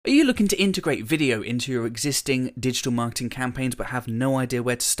Are you looking to integrate video into your existing digital marketing campaigns but have no idea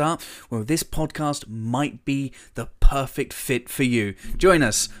where to start? Well, this podcast might be the perfect fit for you. Join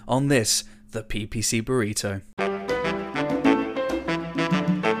us on this, the PPC Burrito.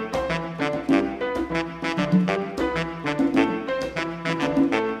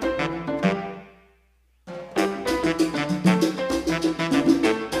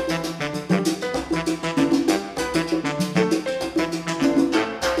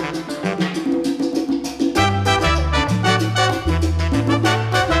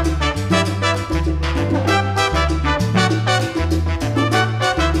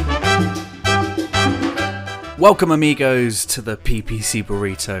 Welcome, amigos, to the PPC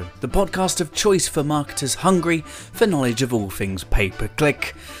Burrito, the podcast of choice for marketers hungry for knowledge of all things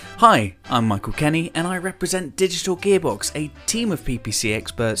pay-per-click. Hi, I'm Michael Kenny, and I represent Digital Gearbox, a team of PPC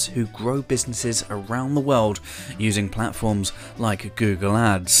experts who grow businesses around the world using platforms like Google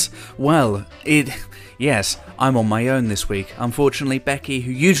Ads. Well, yes, I'm on my own this week. Unfortunately, Becky,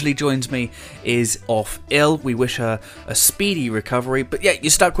 who usually joins me, is off ill. We wish her a speedy recovery, but yeah,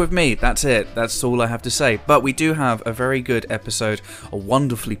 you're stuck with me. That's it. That's all I have to say. But we do have a very good episode, a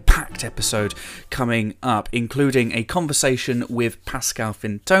wonderfully packed episode coming up, including a conversation with Pascal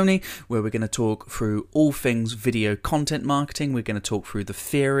Fintoni, where we're going to talk through all things video content marketing. We're going to talk through the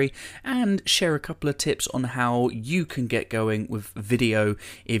theory and share a couple of tips on how you can get going with video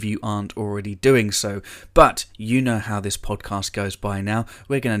if you aren't already doing so. But you know how this podcast goes by now.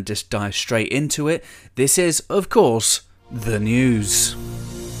 We're going to just dive straight into it. This is, of course, the news.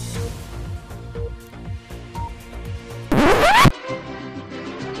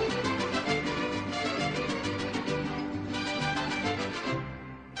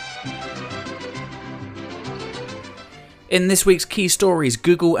 In this week's key stories,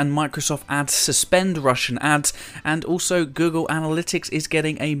 Google and Microsoft Ads suspend Russian ads, and also Google Analytics is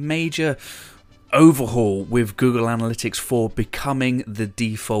getting a major overhaul with Google Analytics 4 becoming the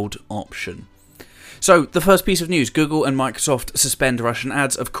default option. So, the first piece of news, Google and Microsoft suspend Russian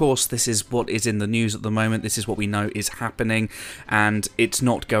ads. Of course, this is what is in the news at the moment. This is what we know is happening, and it's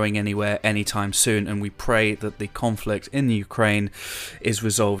not going anywhere anytime soon, and we pray that the conflict in Ukraine is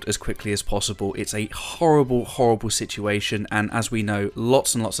resolved as quickly as possible. It's a horrible, horrible situation, and as we know,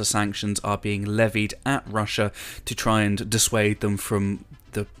 lots and lots of sanctions are being levied at Russia to try and dissuade them from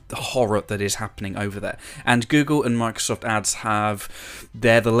the horror that is happening over there. And Google and Microsoft Ads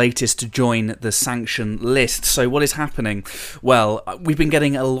they're the latest to join the sanction list. So what is happening? Well, we've been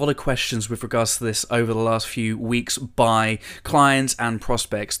getting a lot of questions with regards to this over the last few weeks by clients and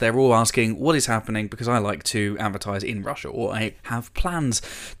prospects. They're all asking what is happening because I like to advertise in Russia, or I have plans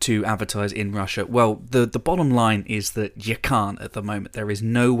to advertise in Russia. Well, the bottom line is that you can't at the moment. There is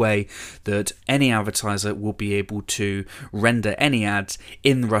no way that any advertiser will be able to render any ads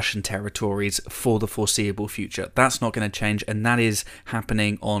in Russian territories for the foreseeable future. That's not going to change, and that is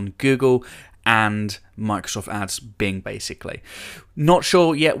happening on Google and Microsoft Ads, Bing, basically. Not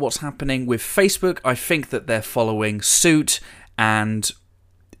sure yet what's happening with Facebook. I think that they're following suit, and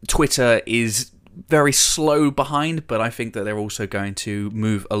Twitter is very slow behind, but I think that they're also going to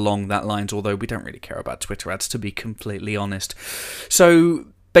move along that lines, although we don't really care about Twitter ads, to be completely honest. So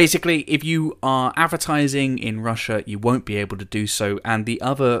basically, if you are advertising in Russia, you won't be able to do so. And the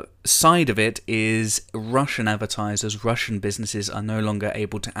other side of it is Russian advertisers, Russian businesses are no longer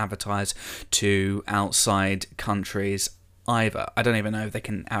able to advertise to outside countries either. I don't even know if they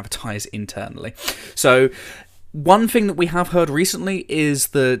can advertise internally. So one thing that we have heard recently is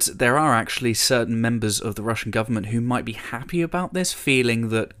that there are actually certain members of the Russian government who might be happy about this, feeling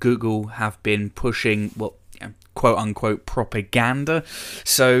that Google have been pushing, well, quote-unquote propaganda,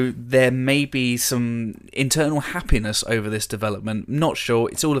 so there may be some internal happiness over this development. Not sure,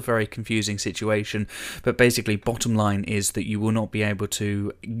 it's all a very confusing situation, but basically bottom line is that you will not be able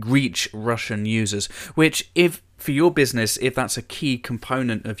to reach Russian users, which if for your business, if that's a key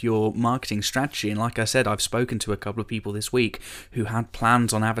component of your marketing strategy, and like I said, I've spoken to a couple of people this week who had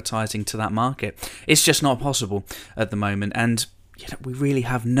plans on advertising to that market, it's just not possible at the moment, and we really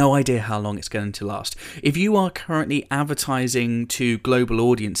have no idea how long it's going to last. If you are currently advertising to global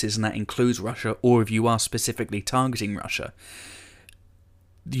audiences, and that includes Russia, or if you are specifically targeting Russia,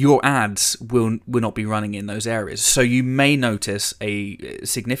 your ads will not be running in those areas. So you may notice a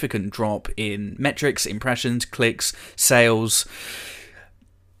significant drop in metrics, impressions, clicks, sales.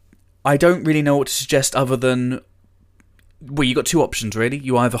 I don't really know what to suggest other than Well, you got two options really.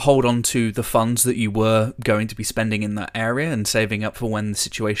 You either hold on to the funds that you were going to be spending in that area and saving up for when the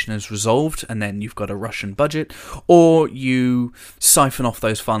situation is resolved, and then you've got a Russian budget, or you siphon off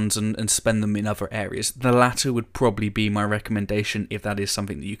those funds and spend them in other areas. The latter would probably be my recommendation if that is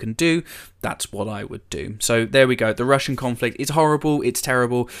something that you can do. That's what I would do. So there we go. The Russian conflict is horrible, it's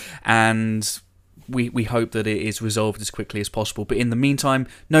terrible, and we hope that it is resolved as quickly as possible. But in the meantime,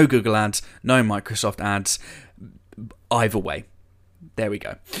 no Google ads, no Microsoft ads. Either way. There we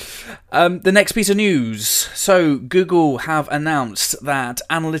go. The next piece of news. So Google have announced that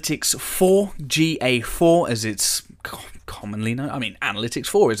Analytics 4, GA4 as it's commonly known, I mean Analytics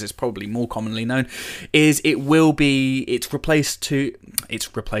 4 as it's probably more commonly known, it's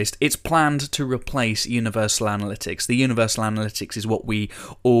planned to replace Universal Analytics. The Universal Analytics is what we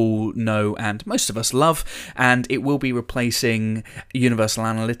all know and most of us love, and it will be replacing Universal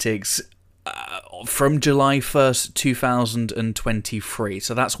Analytics from July 1st, 2023.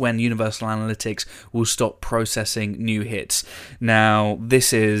 So that's when Universal Analytics will stop processing new hits. Now,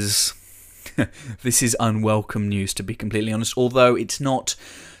 this is unwelcome news, to be completely honest, although it's not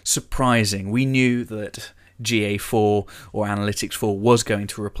surprising. We knew that GA4 or Analytics 4 was going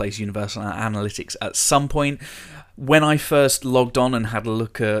to replace Universal Analytics at some point. When I first logged on and had a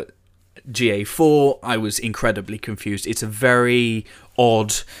look at GA4, I was incredibly confused. It's a very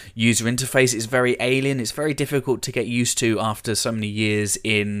odd user interface. It's very alien. It's very difficult to get used to after so many years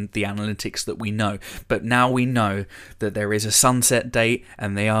in the analytics that we know. But now we know that there is a sunset date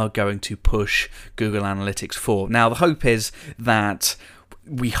and they are going to push Google Analytics 4. Now, the hope is that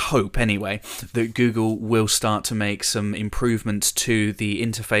we hope anyway that Google will start to make some improvements to the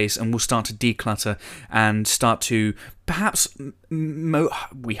interface and will start to declutter and start to perhaps,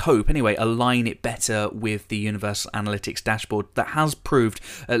 we hope anyway, align it better with the Universal Analytics dashboard that has proved,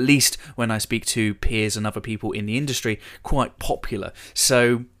 at least when I speak to peers and other people in the industry, quite popular.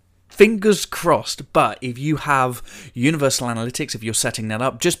 So fingers crossed. But if you have Universal Analytics, if you're setting that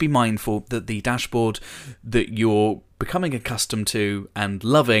up, just be mindful that the dashboard that you're becoming accustomed to and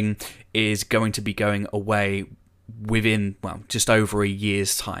loving is going to be going away within, well, just over a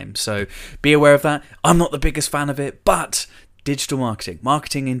year's time. So be aware of that. I'm not the biggest fan of it, but digital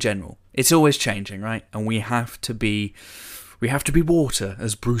marketing in general, it's always changing, right? And we have to be water,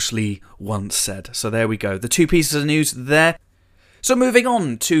 as Bruce Lee once said. So there we go. The two pieces of news there. So moving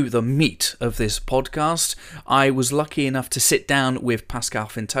on to the meat of this podcast, I was lucky enough to sit down with Pascal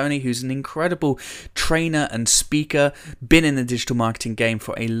Fintoni, who's an incredible trainer and speaker, been in the digital marketing game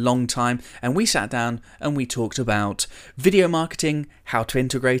for a long time, and we sat down and we talked about video marketing, how to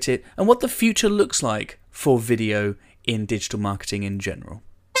integrate it, and what the future looks like for video in digital marketing in general.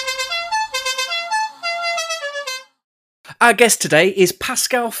 Our guest today is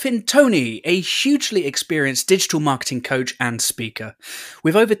Pascal Fintoni, a hugely experienced digital marketing coach and speaker.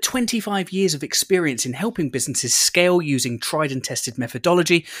 With over 25 years of experience in helping businesses scale using tried and tested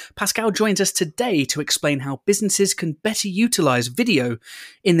methodology, Pascal joins us today to explain how businesses can better utilize video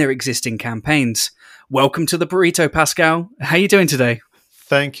in their existing campaigns. Welcome to the Burrito, Pascal. How are you doing today?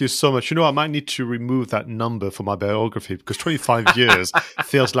 Thank you so much. You know, I might need to remove that number for my biography because 25 years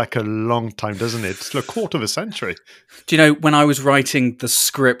feels like a long time, doesn't it? It's a quarter of a century. Do you know, when I was writing the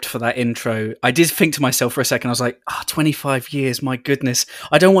script for that intro, I did think to myself for a second, I was like, 25 years, my goodness.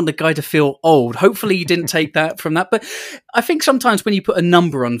 I don't want the guy to feel old. Hopefully you didn't take that from that. But I think sometimes when you put a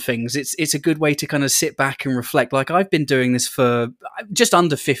number on things, it's a good way to kind of sit back and reflect. Like I've been doing this for just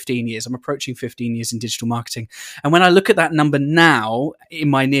under 15 years. I'm approaching 15 years in digital marketing. And when I look at that number now, in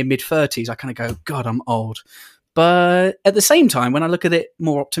my near mid-30s, I kind of go, God, I'm old. But at the same time, when I look at it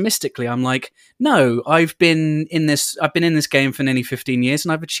more optimistically, I'm like, no, I've been in this game for nearly 15 years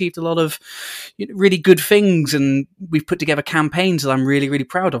and I've achieved a lot of really good things and we've put together campaigns that I'm really, really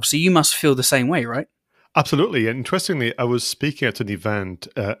proud of. So you must feel the same way, right? Absolutely. And interestingly, I was speaking at an event,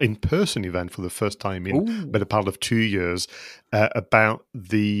 in-person event for the first time in better part of 2 years about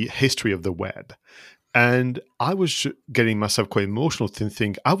the history of the web. And I was getting myself quite emotional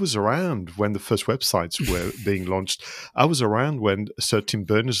thinking I was around when the first websites were being launched. I was around when Sir Tim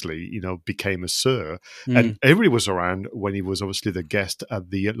Berners-Lee, became a Sir. And everybody was around when he was obviously the guest at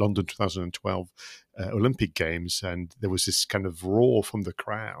the London 2012 Olympic Games. And there was this kind of roar from the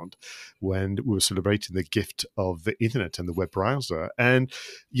crowd when we were celebrating the gift of the internet and the web browser. And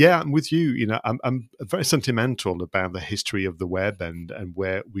yeah, I'm with you. I'm very sentimental about the history of the web and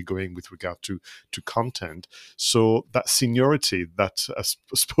where we're going with regard to content. So that seniority that I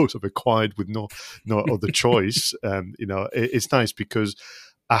suppose I've acquired with no other choice, it's nice because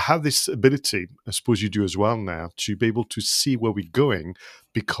I have this ability, I suppose you do as well now, to be able to see where we're going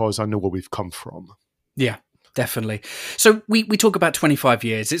because I know where we've come from. Yeah. Definitely. So we talk about 25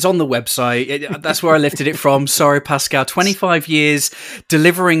 years. It's on the website. That's where I lifted it from. Sorry, Pascal. 25 years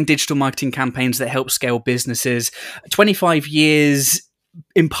delivering digital marketing campaigns that help scale businesses. 25 years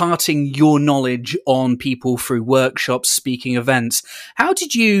imparting your knowledge on people through workshops, speaking events. How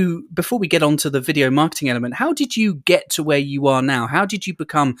did you, before we get on to the video marketing element, how did you get to where you are now? How did you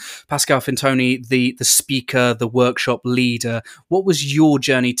become Pascal Fintoni, the speaker, the workshop leader? What was your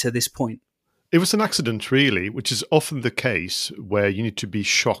journey to this point? It was an accident, really, which is often the case where you need to be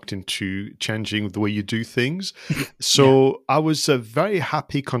shocked into changing the way you do things. So I was a very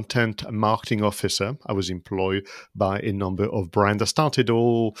happy, content marketing officer. I was employed by a number of brands. I started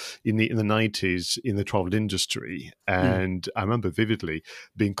all in the 90s in the travel industry. And I remember vividly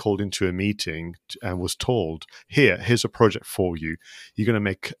being called into a meeting and was told, here's a project for you. You're going to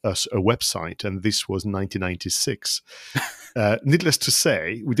make us a website. And this was 1996. Needless to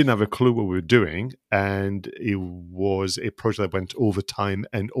say, we didn't have a clue what we were doing, and it was a project that went over time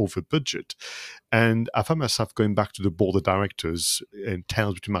and over budget. And I found myself going back to the board of directors and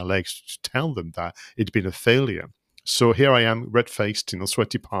tails between my legs to tell them that it'd been a failure. So here I am, red-faced,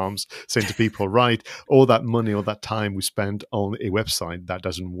 sweaty palms, saying to people, right, all that money, all that time we spent on a website, that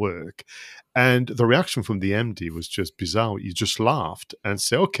doesn't work. And the reaction from the MD was just bizarre. He just laughed and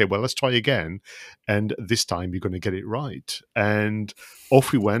said, okay, well, let's try again. And this time you're going to get it right. And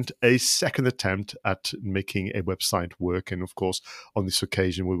off we went, a second attempt at making a website work. And of course, on this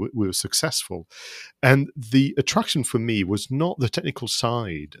occasion, we were successful. And the attraction for me was not the technical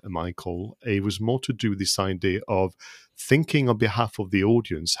side, Michael. It was more to do with this idea of thinking on behalf of the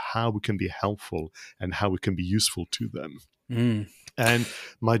audience, how we can be helpful and how we can be useful to them. And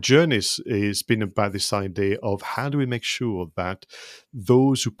my journey has been about this idea of how do we make sure that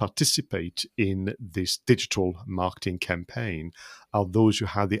those who participate in this digital marketing campaign are those who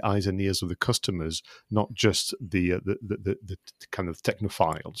have the eyes and ears of the customers, not just the kind of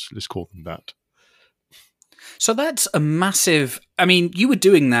technophiles, let's call them that. So that's a massive, I mean, you were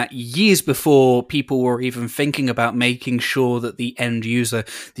doing that years before people were even thinking about making sure that the end user,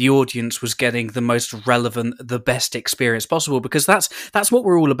 the audience, was getting the most relevant, the best experience possible, because that's what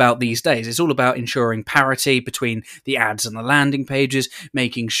we're all about these days. It's all about ensuring parity between the ads and the landing pages,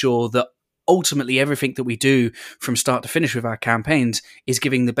 making sure that ultimately everything that we do from start to finish with our campaigns is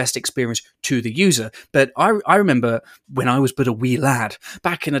giving the best experience to the user. But I remember when I was but a wee lad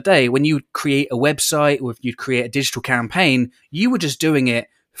back in the day, when you'd create a website or if you'd create a digital campaign, you were just doing it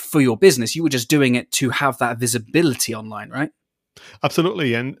for your business. You were just doing it to have that visibility online, right?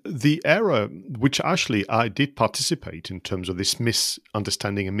 Absolutely. And the era, which actually I did participate in terms of this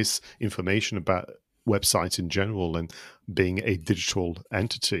misunderstanding and misinformation about websites in general and being a digital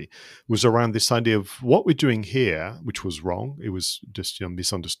entity, was around this idea of what we're doing here, which was wrong. It was just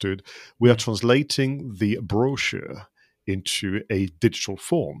misunderstood. We are translating the brochure into a digital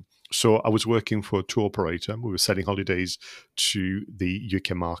form. So I was working for a tour operator. We were selling holidays to the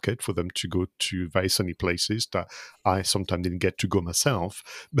UK market for them to go to very sunny places that I sometimes didn't get to go myself.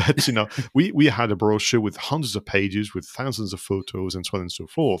 But, we had a brochure with hundreds of pages, with thousands of photos and so on and so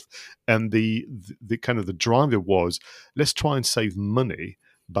forth. And the kind of the driver was, let's try and save money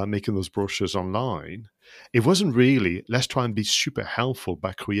by making those brochures online. It wasn't really, let's try and be super helpful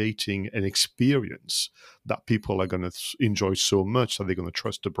by creating an experience that people are going to enjoy so much that they're going to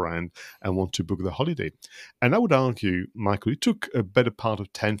trust the brand and want to book the holiday. And I would argue, Michael, it took a better part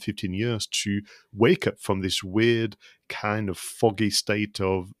of 10, 15 years to wake up from this weird kind of foggy state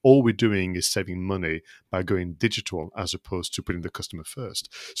of all we're doing is saving money by going digital as opposed to putting the customer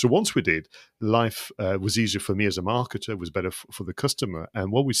first. So once we did, life was easier for me as a marketer, was better for the customer.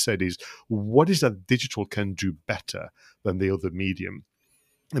 And what we said is, what is that digital can do better than the other medium?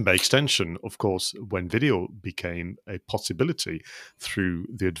 And by extension, of course, when video became a possibility through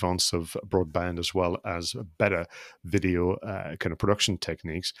the advance of broadband as well as better video kind of production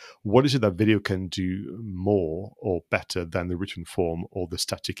techniques, what is it that video can do more or better than the written form or the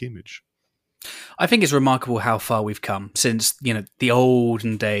static image? I think it's remarkable how far we've come since, the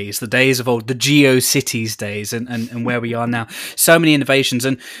olden days, the days of old, the GeoCities days and where we are now. So many innovations.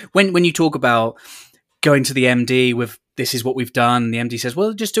 And when you talk about going to the MD with, this is what we've done, and the MD says,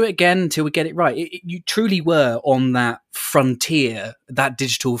 well, just do it again until we get it right. You truly were on that frontier, that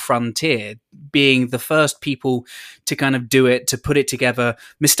digital frontier, being the first people to kind of do it, to put it together.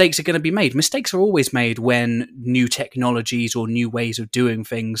 Mistakes are going to be made. Mistakes are always made when new technologies or new ways of doing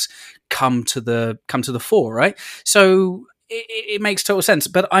things come to the fore, right? So it makes total sense.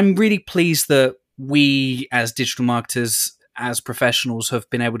 But I'm really pleased that we as digital marketers as professionals have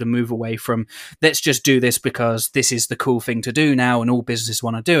been able to move away from let's just do this because this is the cool thing to do now and all businesses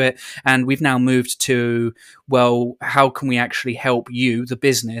want to do it. And we've now moved to, well, how can we actually help you, the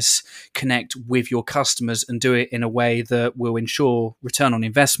business, connect with your customers and do it in a way that will ensure return on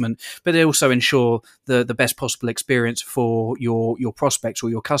investment, but they also ensure the best possible experience for your prospects or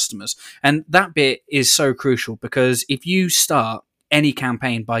your customers. And that bit is so crucial, because if you start any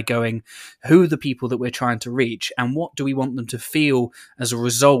campaign by going, who are the people that we're trying to reach and what do we want them to feel as a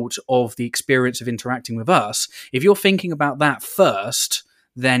result of the experience of interacting with us, if you're thinking about that first,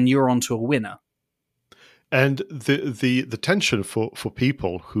 then you're onto a winner. And the tension for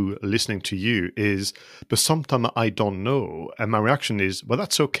people who are listening to you is, but sometimes I don't know. And my reaction is, well,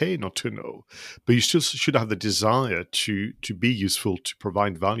 that's okay not to know. But you still should have the desire to be useful, to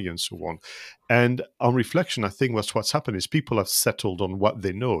provide value and so on. And on reflection, I think what's happened is people have settled on what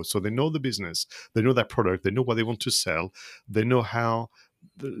they know. So they know the business, they know their product, they know what they want to sell, they know how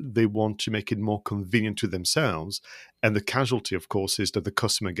they want to make it more convenient to themselves. And the casualty, of course, is that the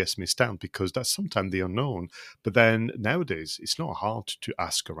customer gets missed out, because that's sometimes the unknown. But then nowadays, it's not hard to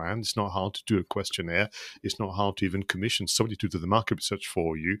ask around. It's not hard to do a questionnaire. It's not hard to even commission somebody to do the market research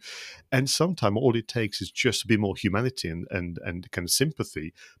for you. And sometimes all it takes is just a bit more humanity and kind of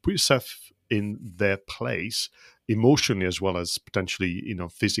sympathy. Put yourself in their place, emotionally as well as potentially,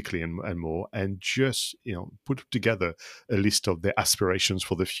 physically and more, and just, put together a list of their aspirations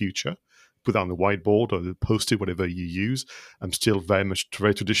for the future. Put that on the whiteboard or post it, whatever you use. I'm still very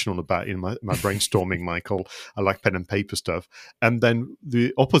traditional about my brainstorming, Michael. I like pen and paper stuff. And then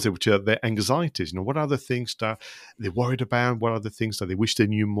the opposite, which are their anxieties. What are the things that they're worried about? What are the things that they wish they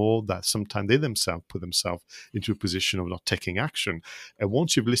knew more, that sometimes they themselves put themselves into a position of not taking action? And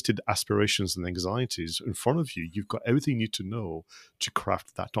once you've listed aspirations and anxieties in front of you, you've got everything you need to know to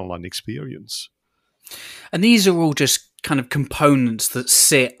craft that online experience. And these are all just kind of components that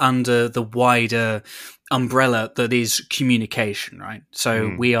sit under the wider umbrella that is communication, right?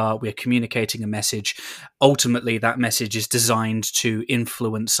 So we're communicating a message. Ultimately, that message is designed to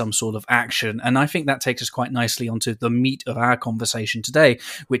influence some sort of action. And I think that takes us quite nicely onto the meat of our conversation today,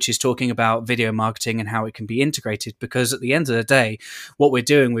 which is talking about video marketing and how it can be integrated. Because at the end of the day, what we're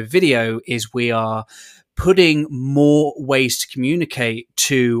doing with video is we are putting more ways to communicate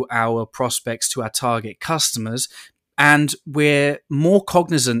to our prospects, to our target customers. And we're more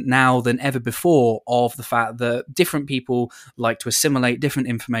cognizant now than ever before of the fact that different people like to assimilate different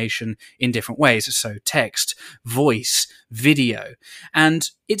information in different ways. So text, voice, video. And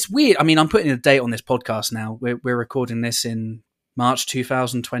it's weird. I mean, I'm putting a date on this podcast now. We're recording this in March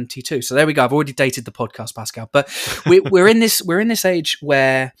 2022. So there we go. I've already dated the podcast, Pascal. But we're in this age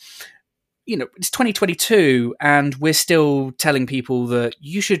where, it's 2022 and we're still telling people that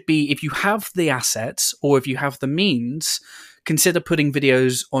you should be, if you have the assets or if you have the means, consider putting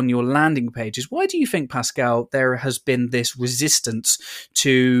videos on your landing pages. Why do you think, Pascal, there has been this resistance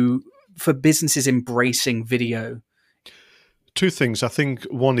for businesses embracing video? Two things. I think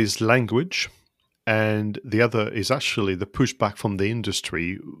one is language, and the other is actually the pushback from the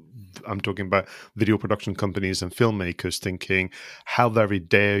industry. I'm talking about video production companies and filmmakers thinking, how very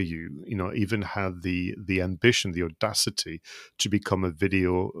dare you, even have the ambition, the audacity to become a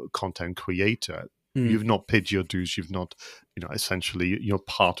video content creator. You've not paid your dues. You've not, essentially, you're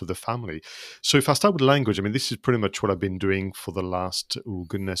part of the family. So if I start with language, I mean, this is pretty much what I've been doing for the last,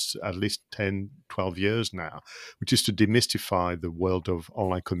 at least 10, 12 years now, which is to demystify the world of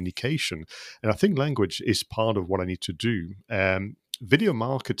online communication. And I think language is part of what I need to do. Video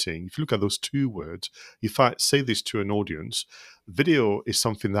marketing, if you look at those two words, if I say this to an audience, video is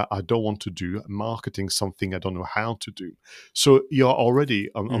something that I don't want to do, marketing something I don't know how to do. So you're already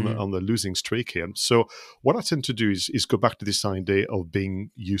on the losing streak here. So what I tend to do is go back to this idea of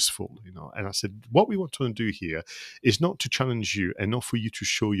being useful, and I said, what we want to do here is not to challenge you and not for you to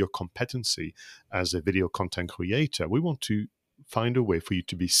show your competency as a video content creator. We want to find a way for you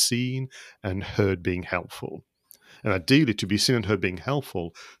to be seen and heard being helpful. And ideally, to be seen and heard being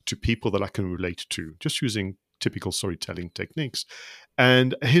helpful to people that I can relate to, just using typical storytelling techniques.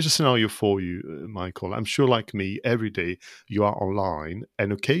 And here's a scenario for you, Michael. I'm sure, like me, every day you are online,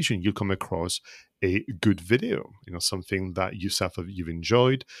 and occasionally you come across a good video, something that you've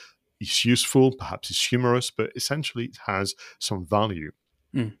enjoyed. It's useful, perhaps it's humorous, but essentially it has some value.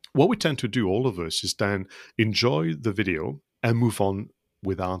 What we tend to do, all of us, is then enjoy the video and move on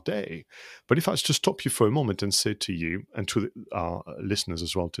with our day. But if I was to stop you for a moment and say to you and to our listeners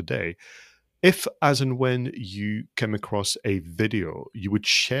as well today, if as and when you came across a video, you would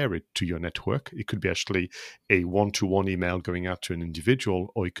share it to your network. It could be actually a one-to-one email going out to an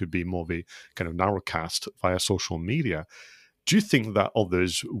individual, or it could be more of a kind of narrowcast via social media. Do you think that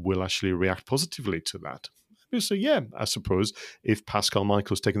others will actually react positively to that? So yeah, I suppose if Pascal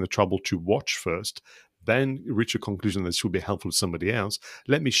Michael's taken the trouble to watch first, then reach a conclusion that this will be helpful to somebody else,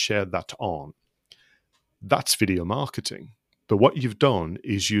 let me share that on. That's video marketing. But what you've done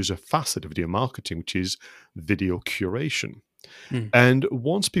is use a facet of video marketing, which is video curation. Mm. And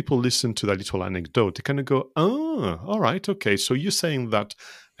once people listen to that little anecdote, they kind of go, oh, all right, okay. So you're saying that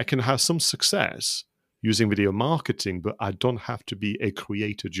I can have some success using video marketing, but I don't have to be a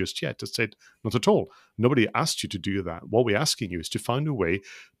creator just yet. I said, not at all. Nobody asked you to do that. What we're asking you is to find a way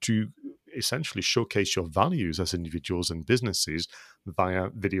to essentially showcase your values as individuals and businesses via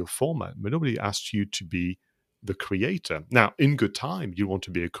video format. But nobody asked you to be the creator. Now, in good time, you want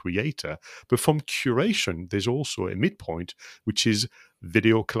to be a creator, but from curation, there's also a midpoint, which is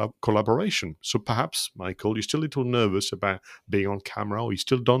video collaboration. So perhaps, Michael, you're still a little nervous about being on camera, or you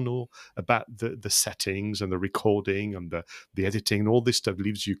still don't know about the settings and the recording and the editing and all this stuff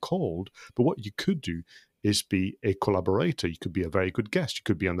leaves you cold. But what you could do is be a collaborator. You could be a very good guest. You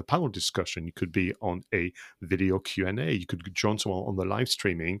could be on the panel discussion. You could be on a video Q&A. You could join someone on the live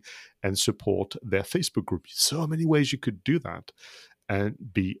streaming and support their Facebook group. So many ways you could do that and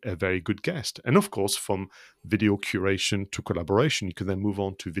be a very good guest. And of course, from video curation to collaboration, you can then move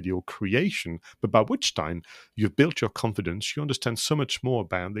on to video creation. But by which time you've built your confidence, you understand so much more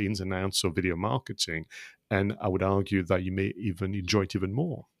about the ins and outs of video marketing. And I would argue that you may even enjoy it even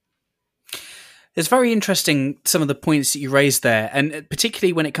more. It's very interesting, some of the points that you raised there, and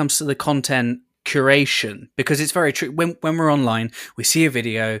particularly when it comes to the content curation, because it's very true. When we're online, we see a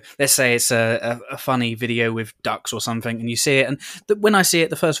video, let's say it's a funny video with ducks or something, and you see it, and when I see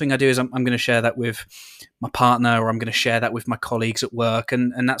it, the first thing I do is I'm going to share that with my partner, or I'm going to share that with my colleagues at work,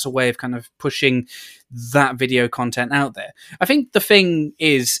 and that's a way of kind of pushing that video content out there. I think the thing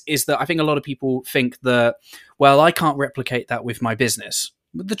is that I think a lot of people think that, well, I can't replicate that with my business.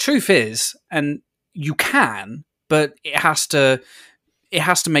 But the truth is, and you can, but it has to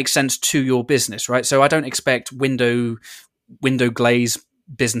make sense to your business, right? So I don't expect window glaze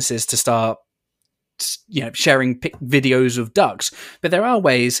businesses to start, sharing videos of ducks, but there are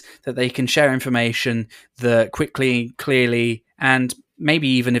ways that they can share information that quickly, clearly, and maybe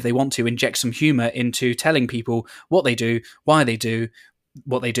even if they want to inject some humor into telling people what they do, why they do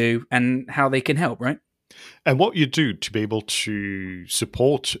what they do, and how they can help, right? And what you do to be able to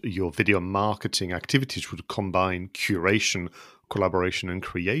support your video marketing activities would combine curation, collaboration, and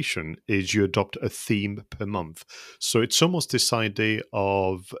creation is you adopt a theme per month. So it's almost this idea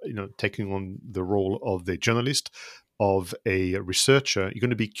of taking on the role of the journalist, of a researcher. You're going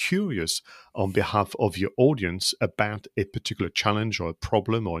to be curious on behalf of your audience about a particular challenge or a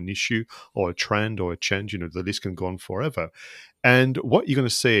problem or an issue or a trend or a change. The list can go on forever. And what you're going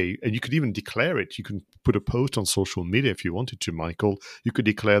to say, and you could even declare it, you can put a post on social media if you wanted to, Michael. You could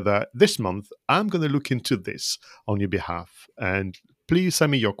declare that this month, I'm going to look into this on your behalf. And please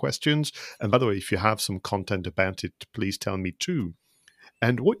send me your questions. And by the way, if you have some content about it, please tell me too.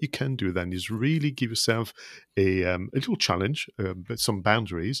 And what you can do then is really give yourself a little challenge, some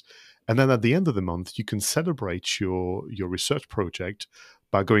boundaries. And then at the end of the month, you can celebrate your research project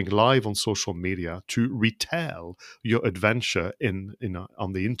by going live on social media to retell your adventure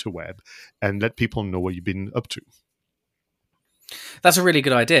on the interweb and let people know what you've been up to. That's a really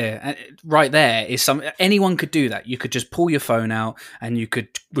good idea. Right there is anyone could do that. You could just pull your phone out and you could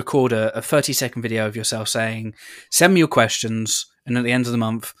record a 30-second video of yourself saying, send me your questions, and at the end of the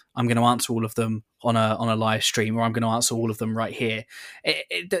month, I'm going to answer all of them on a live stream, or I'm going to answer all of them right here.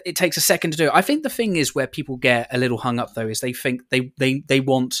 It takes a second to do it. I think the thing is where people get a little hung up, though, is they think they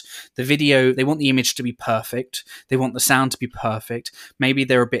want the video, they want the image to be perfect, they want the sound to be perfect. Maybe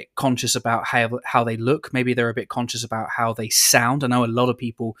they're a bit conscious about how they look. Maybe they're a bit conscious about how they sound. I know a lot of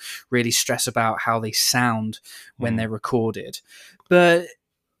people really stress about how they sound when they're recorded. But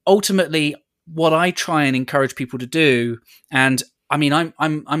ultimately, what I try and encourage people to do, and I mean, I'm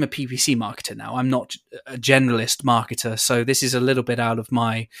a PPC marketer now. I'm not a generalist marketer, so this is a little bit out of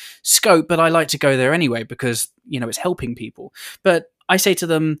my scope, but I like to go there anyway because, it's helping people. But I say to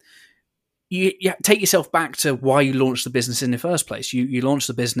them, you take yourself back to why you launched the business in the first place. You launched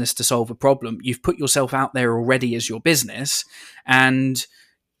the business to solve a problem. You've put yourself out there already as your business, and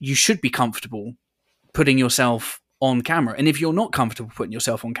you should be comfortable putting yourself on camera. And if you're not comfortable putting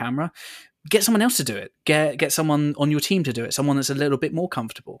yourself on camera, get someone else to do it. Get someone on your team to do it. Someone that's a little bit more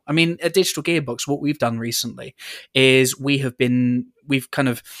comfortable. I mean, at Digital Gearbox, what we've done recently is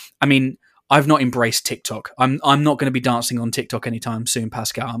I've not embraced TikTok. I'm not going to be dancing on TikTok anytime soon,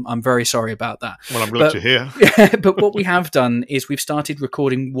 Pascal. I'm very sorry about that. Well, I'm glad to hear. But what we have done is we've started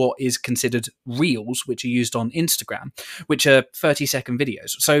recording what is considered reels, which are used on Instagram, which are 30-second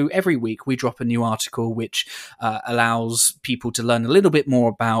videos. So every week we drop a new article which allows people to learn a little bit more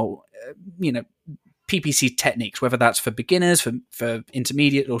about, PPC techniques, whether that's for beginners, for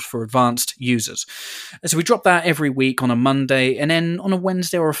intermediate, or for advanced users. And so we drop that every week on a Monday, and then on a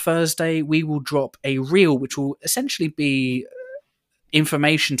Wednesday or a Thursday, we will drop a reel, which will essentially be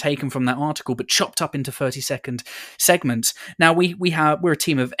information taken from that article but chopped up into 30-second segments. Now we're a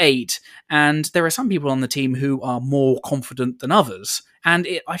team of 8, and there are some people on the team who are more confident than others. And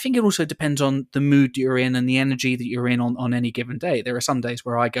I think it also depends on the mood you're in and the energy that you're in on any given day. There are some days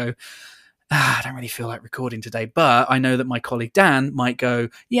where I go, I don't really feel like recording today, but I know that my colleague Dan might go,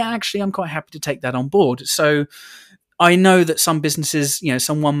 yeah, actually, I'm quite happy to take that on board. So I know that some businesses,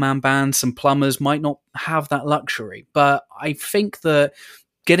 some one-man bands, some plumbers might not have that luxury, but I think that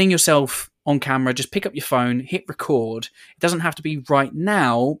getting yourself on camera, just pick up your phone, hit record. It doesn't have to be right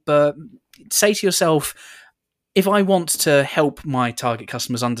now, but say to yourself, if I want to help my target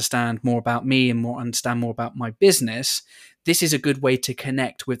customers understand more about me and understand more about my business, this is a good way to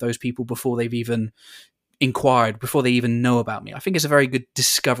connect with those people before they've even inquired, before they even know about me. I think it's a very good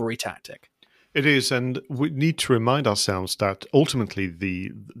discovery tactic. It is, and we need to remind ourselves that ultimately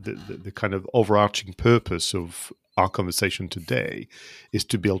the kind of overarching purpose of our conversation today is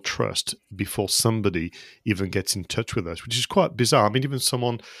to build trust before somebody even gets in touch with us, which is quite bizarre. I mean, even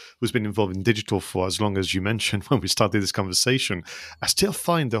someone who's been involved in digital for as long as you mentioned when we started this conversation, I still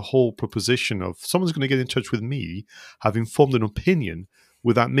find the whole proposition of someone's going to get in touch with me, having formed an opinion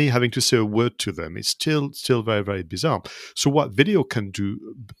without me having to say a word to them, it's still very, very bizarre. So what video can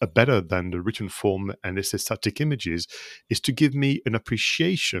do better than the written form and the static images is to give me an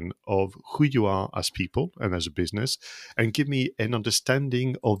appreciation of who you are as people and as a business, and give me an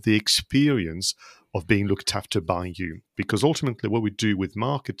understanding of the experience of being looked after by you. Because ultimately what we do with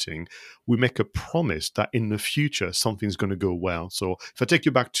marketing, we make a promise that in the future something's going to go well. So if I take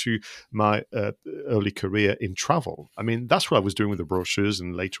you back to my early career in travel, I mean, that's what I was doing with the brochures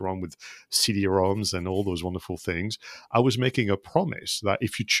and later on with CD-ROMs and all those wonderful things. I was making a promise that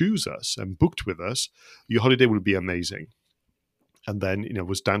if you choose us and booked with us, your holiday will be amazing. And then, it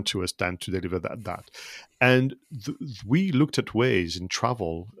was down to us then to deliver that. And we looked at ways in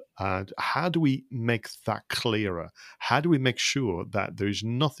travel, and how do we make that clearer? How do we make sure that there is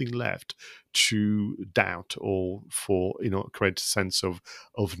nothing left to doubt or for, create a sense of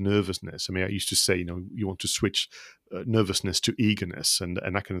nervousness? I mean, I used to say, you want to switch nervousness to eagerness and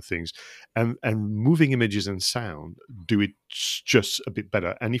that kind of things. And moving images and sound do it just a bit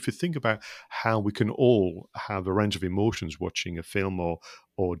better. And if you think about how we can all have a range of emotions watching a film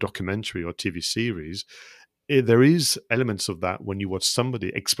or documentary or TV series, there is elements of that when you watch somebody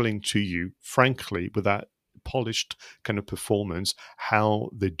explain to you, frankly, with that polished kind of performance, how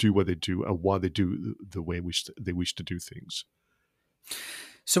they do what they do and why they do the way they wish to do things.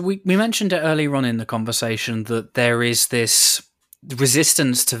 So we mentioned it earlier on in the conversation that there is this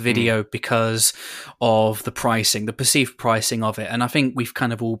resistance to video because of the pricing, the perceived pricing of it. And I think we've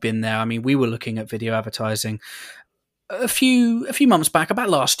kind of all been there. I mean, we were looking at video advertising a few months back, about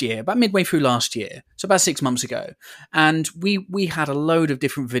last year, about midway through last year, so about 6 months ago, and we had a load of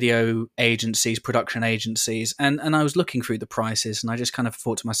different video agencies, production agencies, and I was looking through the prices, and I just kind of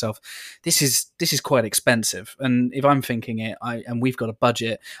thought to myself, this is quite expensive, and if I'm thinking it, and we've got a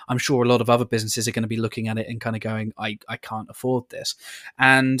budget, I'm sure a lot of other businesses are going to be looking at it and kind of going, I can't afford this,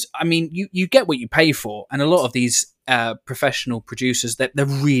 and I mean, you get what you pay for, and a lot of these professional producers, they're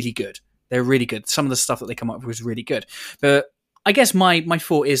really good. They're really good. Some of the stuff that they come up with is really good. But I guess my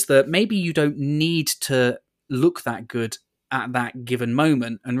thought is that maybe you don't need to look that good at that given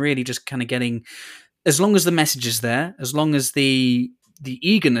moment, and really just kind of getting, as long as the message is there, as long as the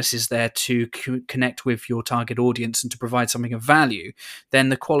eagerness is there to connect with your target audience and to provide something of value, then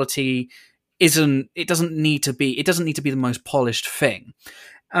the quality doesn't need to be the most polished thing.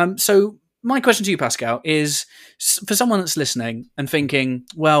 So my question to you, Pascal, is for someone that's listening and thinking,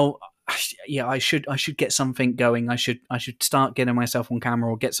 well, yeah, I should get something going. I should start getting myself on camera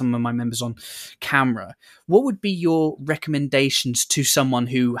or get some of my members on camera. What would be your recommendations to someone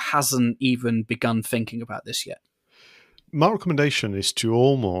who hasn't even begun thinking about this yet? My recommendation is to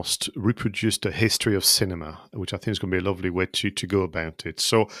almost reproduce the history of cinema, which I think is going to be a lovely way to go about it.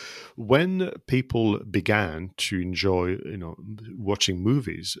 So when people began to enjoy, watching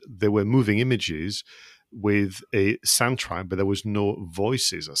movies, there were moving images with a soundtrack, but there was no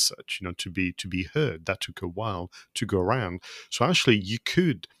voices as such, to be heard. That took a while to go around. So actually you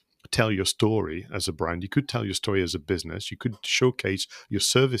could tell your story as a brand. You could tell your story as a business. You could showcase your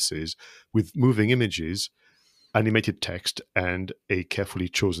services with moving images, animated text, and a carefully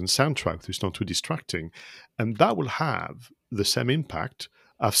chosen soundtrack that's not too distracting. And that will have the same impact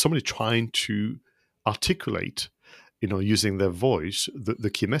of somebody trying to articulate, using their voice, the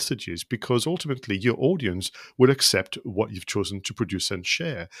key messages, because ultimately your audience will accept what you've chosen to produce and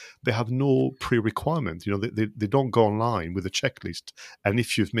share. They have no pre-requirement. They don't go online with a checklist. And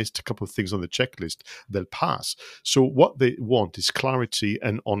if you've missed a couple of things on the checklist, they'll pass. So what they want is clarity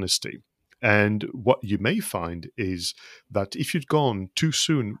and honesty. And what you may find is that if you've gone too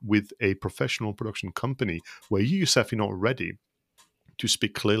soon with a professional production company where you yourself are not ready to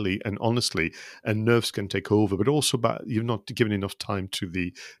speak clearly and honestly, and nerves can take over, but also you've not given enough time to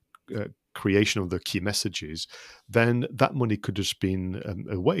the creation of the key messages, then that money could just been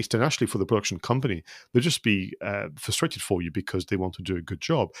a waste. And actually, for the production company, they'll just be frustrated for you because they want to do a good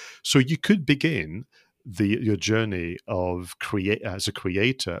job. So you could begin your journey of as a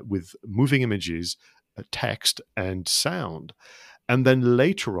creator with moving images, text, and sound. And then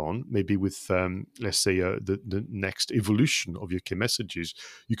later on, maybe with, let's say, the next evolution of your key messages,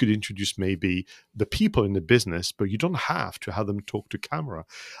 you could introduce maybe the people in the business, but you don't have to have them talk to camera.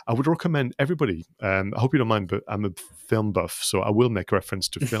 I would recommend everybody, I hope you don't mind, but I'm a film buff, so I will make reference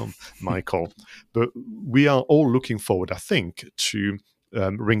to film, Michael. But we are all looking forward, I think, to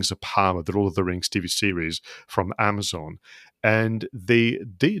Rings of Power, the Lord of the Rings TV series from Amazon. And they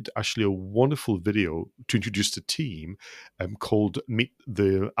did actually a wonderful video to introduce the team called Meet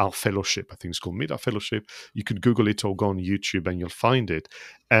Our Fellowship. I think it's called Meet Our Fellowship. You could Google it or go on YouTube and you'll find it.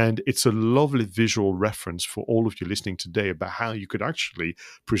 And it's a lovely visual reference for all of you listening today about how you could actually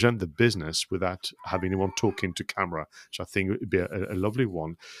present the business without having anyone talking to camera, which I think would be a lovely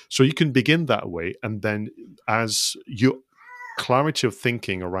one. So you can begin that way. And then as you clarity of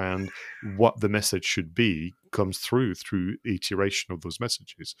thinking around what the message should be comes through iteration of those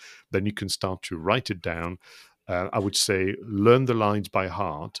messages, then you can start to write it down. I would say learn the lines by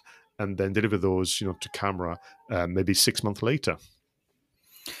heart and then deliver those, to camera maybe 6 months later.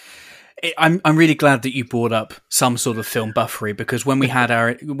 I'm really glad that you brought up some sort of film buffery, because when we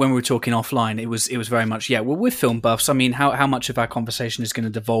were talking offline, it was very much, well, we're film buffs. I mean, how much of our conversation is going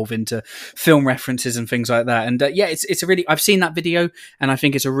to devolve into film references and things like that? And it's a really, I've seen that video and I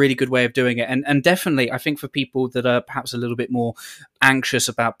think it's a really good way of doing it. And definitely, I think for people that are perhaps a little bit more anxious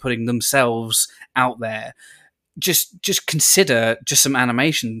about putting themselves out there, just consider just some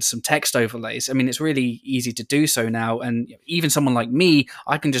animation, some text overlays. I mean, it's really easy to do so now. And even someone like me,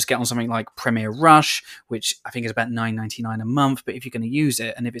 I can just get on something like Premiere Rush, which I think is about $9.99 a month. But if you're going to use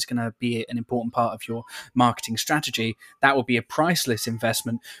it and if it's going to be an important part of your marketing strategy, that will be a priceless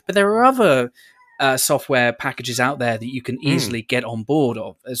investment. But there are other software packages out there that you can easily get on board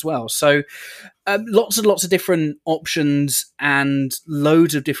of as well. So lots and lots of different options and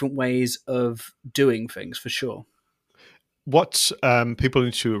loads of different ways of doing things for sure. What people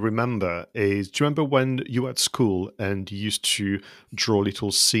need to remember is, do you remember when you were at school and you used to draw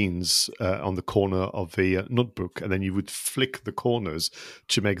little scenes on the corner of a notebook, and then you would flick the corners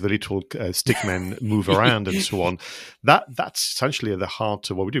to make the little stickmen move around and so on? That's essentially at the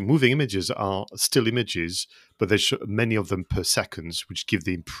heart of what we're doing. Moving images are still images, but there's many of them per second, which give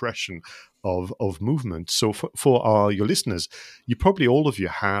the impression of movement. So for your listeners, you probably all of you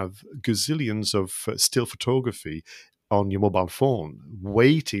have gazillions of still photography on your mobile phone,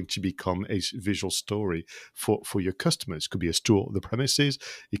 waiting to become a visual story for your customers. It could be a tour of the premises,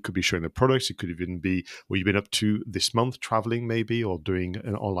 it could be showing the products, it could even be what you've been up to this month, traveling maybe, or doing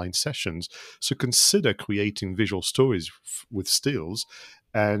an online sessions. So consider creating visual stories with stills.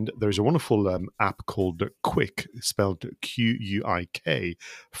 And there's a wonderful app called Quick, spelled Quik,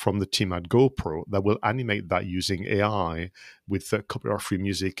 from the team at GoPro that will animate that using AI with copyright-free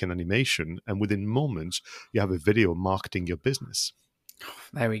music and animation. And within moments, you have a video marketing your business.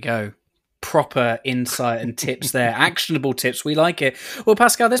 There we go. Proper insight and tips there. Actionable tips. We like it. Well,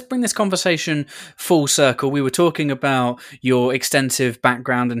 Pascal, let's bring this conversation full circle. We were talking about your extensive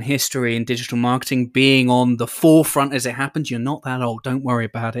background and history in digital marketing, being on the forefront as it happened. You're not that old. Don't worry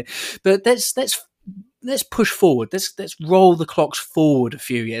about it. But let's push forward. Let's roll the clocks forward a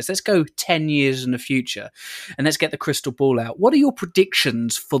few years. Let's go 10 years in the future and let's get the crystal ball out. What are your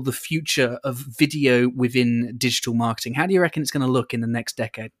predictions for the future of video within digital marketing? How do you reckon it's going to look in the next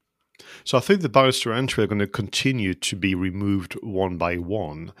decade? So I think the barriers to entry are going to continue to be removed one by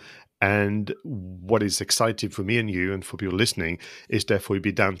one. And what is exciting for me and you and for people listening is therefore it'll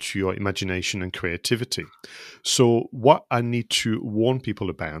be down to your imagination and creativity. So what I need to warn people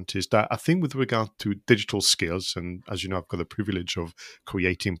about is that I think with regard to digital skills, and as you know, I've got the privilege of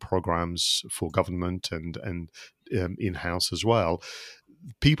creating programs for government and in-house as well,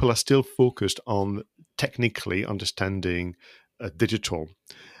 people are still focused on technically understanding digital.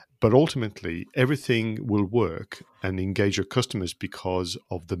 But ultimately, everything will work and engage your customers because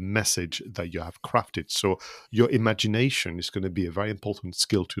of the message that you have crafted. So your imagination is going to be a very important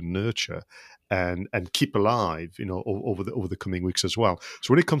skill to nurture and keep alive, over the coming weeks as well.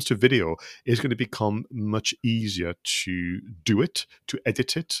 So when it comes to video, it's going to become much easier to do it, to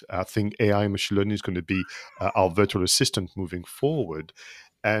edit it. I think AI and machine learning is going to be our virtual assistant moving forward.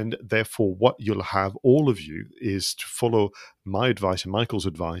 And therefore, what you'll have, all of you, is to follow my advice and Michael's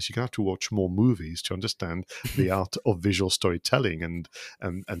advice. You have to watch more movies to understand the art of visual storytelling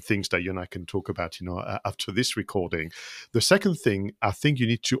and things that you and I can talk about, after this recording. The second thing, I think you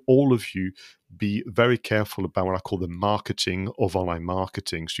need to, all of you, be very careful about what I call the marketing of online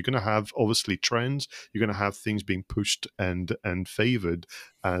marketing. So you're going to have obviously trends. You're going to have things being pushed and favored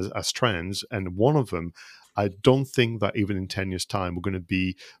as trends, and one of them, I don't think that even in 10 years' time, we're going to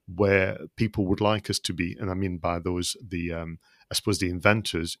be where people would like us to be. And I mean by those, I suppose, the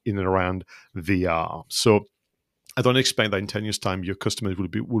inventors in and around VR. So I don't expect that in 10 years' time, your customers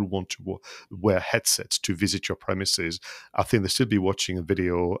will want to wear headsets to visit your premises. I think they'll still be watching a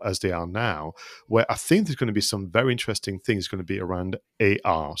video as they are now, where I think there's going to be some very interesting things going to be around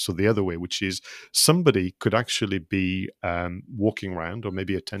AR. So the other way, which is somebody could actually be walking around or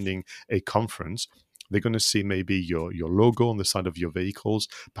maybe attending a conference. They're going to see maybe your logo on the side of your vehicles.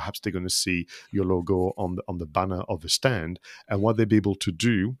 Perhaps they're going to see your logo on the banner of the stand. And what they'll be able to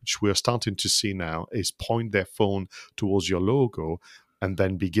do, which we're starting to see now, is point their phone towards your logo and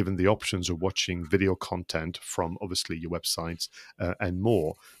then be given the options of watching video content from obviously your websites and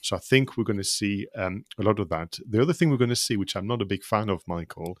more. So I think we're going to see a lot of that. The other thing we're going to see, which I'm not a big fan of,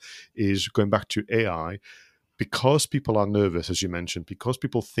 Michael, is going back to AI. Because people are nervous, as you mentioned, because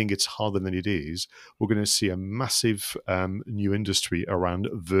people think it's harder than it is, we're going to see a massive new industry around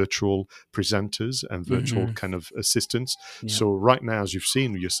virtual presenters and virtual kind of assistants. Yeah. So right now, as you've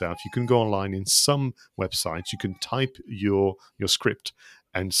seen yourself, you can go online in some websites, you can type your script,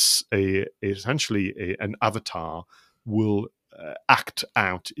 and essentially an avatar will act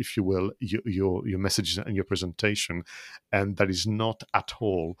out, if you will, your messages and your presentation, and that is not at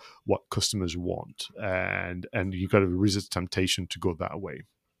all what customers want, and you've got to resist temptation to go that way.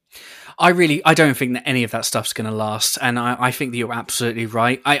 I don't think that any of that stuff's going to last, and I think that you're absolutely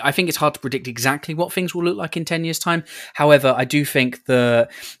right. I think it's hard to predict exactly what things will look like in 10 years' time. However, I do think that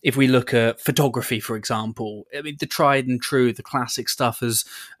if we look at photography, for example, I mean, the tried and true, the classic stuff has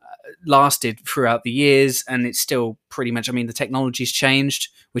lasted throughout the years, and it's still pretty much, I mean, the technology's changed,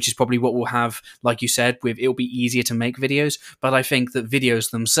 which is probably what we'll have, like you said, with it'll be easier to make videos, but I think that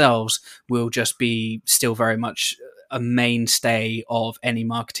videos themselves will just be still very much a mainstay of any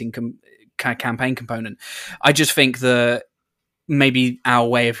marketing campaign component. I just think that maybe our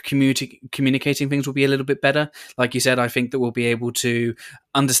way of communicating things will be a little bit better. Like you said, I think that we'll be able to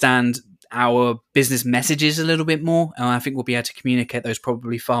understand our business messages a little bit more, and I think we'll be able to communicate those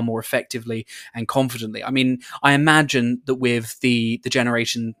probably far more effectively and confidently. I mean, I imagine that with the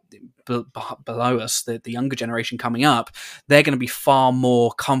generation below us, the younger generation coming up, they're going to be far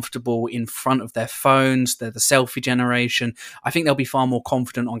more comfortable in front of their phones. They're the selfie generation. I think they'll be far more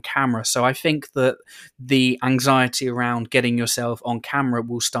confident on camera. So I think that the anxiety around getting yourself on camera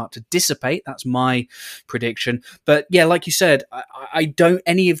will start to dissipate. That's my prediction. But yeah, like you said, I don't,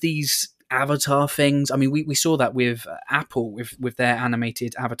 any of these avatar things. I mean, we saw that with Apple with their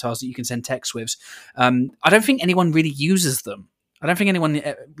animated avatars that you can send text with. I don't think anyone really uses them. I don't think anyone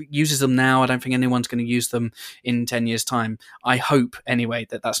uses them now. I don't think anyone's going to use them in 10 years' time. I hope, anyway,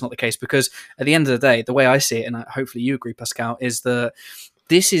 that that's not the case, because at the end of the day, the way I see it, and hopefully you agree, Pascal, is that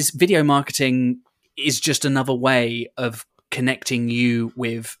this is video marketing is just another way of connecting you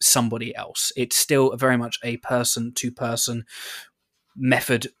with somebody else. It's still very much a person-to-person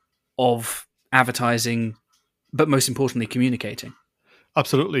method of advertising, but most importantly, communicating.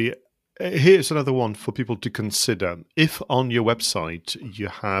 Absolutely. Here's another one for people to consider. If on your website you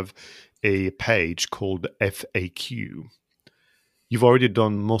have a page called FAQ, you've already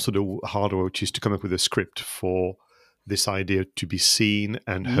done most of the hard work, which is to come up with a script for this idea to be seen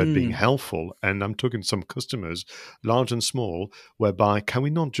and heard being helpful. And I'm talking to some customers, large and small, whereby can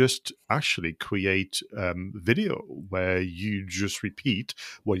we not just actually create video where you just repeat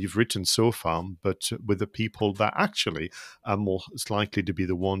what you've written so far, but with the people that actually are more likely to be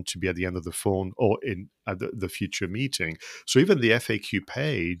the one to be at the end of the phone or in at the future meeting. So even the FAQ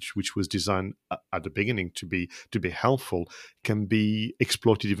page, which was designed at the beginning to be helpful, can be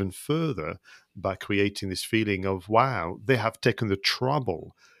exploited even further by creating this feeling of, wow, they have taken the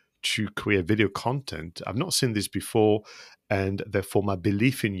trouble to create video content. I've not seen this before, and therefore my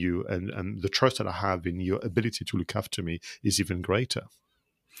belief in you and the trust that I have in your ability to look after me is even greater.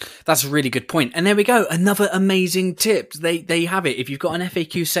 That's a really good point. And there we go. Another amazing tip. There you have it. If you've got an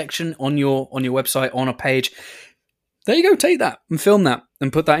FAQ section on your website, on a page, there you go. Take that and film that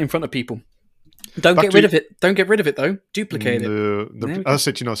and put that in front of people. Don't get rid of it. Don't get rid of it, though. Duplicate it. As I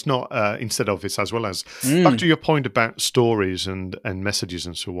said, it's not instead of, it's as well as. Back to your point about stories and messages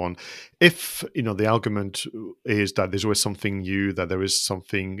and so on. If, the argument is that there's always something new, that there is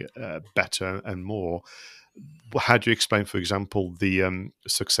something better and more, how do you explain, for example, the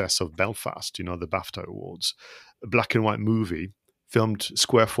success of Belfast, the BAFTA Awards? A black and white movie, filmed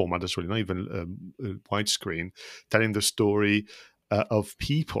square format as well, not even widescreen, telling the story of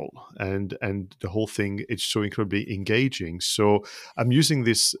people, and the whole thing is so incredibly engaging. So I'm using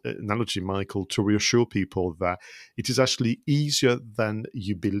this analogy, Michael, to reassure people that it is actually easier than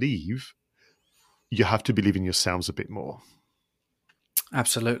you believe. You have to believe in yourselves a bit more.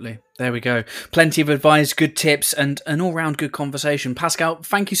 Absolutely. There we go. Plenty of advice, good tips, and an all-round good conversation. Pascal,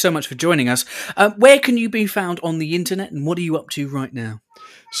 thank you so much for joining us. Where can you be found on the internet, and what are you up to right now?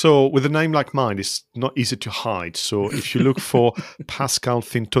 So with a name like mine, it's not easy to hide. So if you look for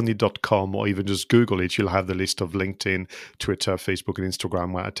pascalfintoni.com or even just Google it, you'll have the list of LinkedIn, Twitter, Facebook, and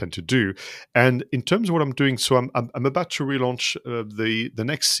Instagram, where I tend to do. And in terms of what I'm doing, so I'm about to relaunch the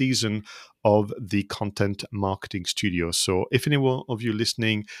next season of the Content Marketing Studio. So if anyone of you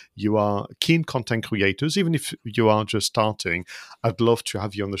listening, you are keen content creators, even if you are just starting, I'd love to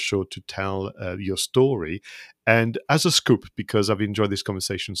have you on the show to tell your story. And as a scoop, because I've enjoyed this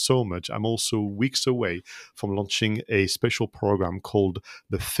conversation so much, I'm also weeks away from launching a special program called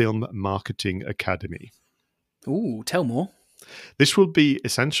the Film Marketing Academy. Ooh, tell more. This will be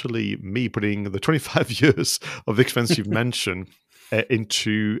essentially me putting the 25 years of experience you've mentioned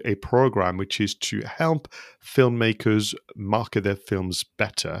into a program which is to help filmmakers market their films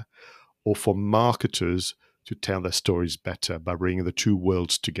better, or for marketers to tell their stories better by bringing the two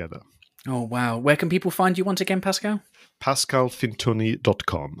worlds together. Oh, wow. Where can people find you once again, Pascal?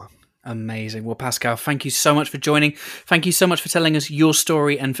 pascalfintoni.com. Amazing. Well, Pascal, thank you so much for joining. Thank you so much for telling us your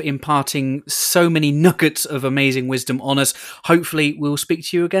story and for imparting so many nuggets of amazing wisdom on us. Hopefully, we'll speak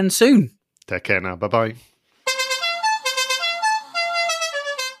to you again soon. Take care now. Bye-bye.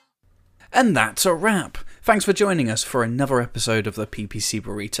 And that's a wrap. Thanks for joining us for another episode of the PPC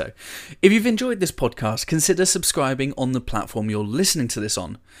Burrito. If you've enjoyed this podcast, consider subscribing on the platform you're listening to this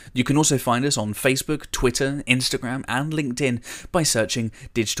on. You can also find us on Facebook, Twitter, Instagram, and LinkedIn by searching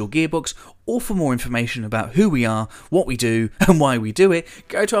Digital Gearbox, or for more information about who we are, what we do, and why we do it,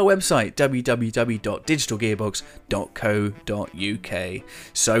 go to our website, www.digitalgearbox.co.uk.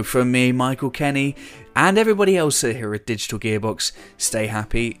 So from me, Michael Kenny, and everybody else here at Digital Gearbox, stay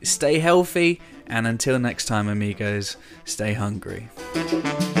happy, stay healthy, and until next time, amigos, stay hungry.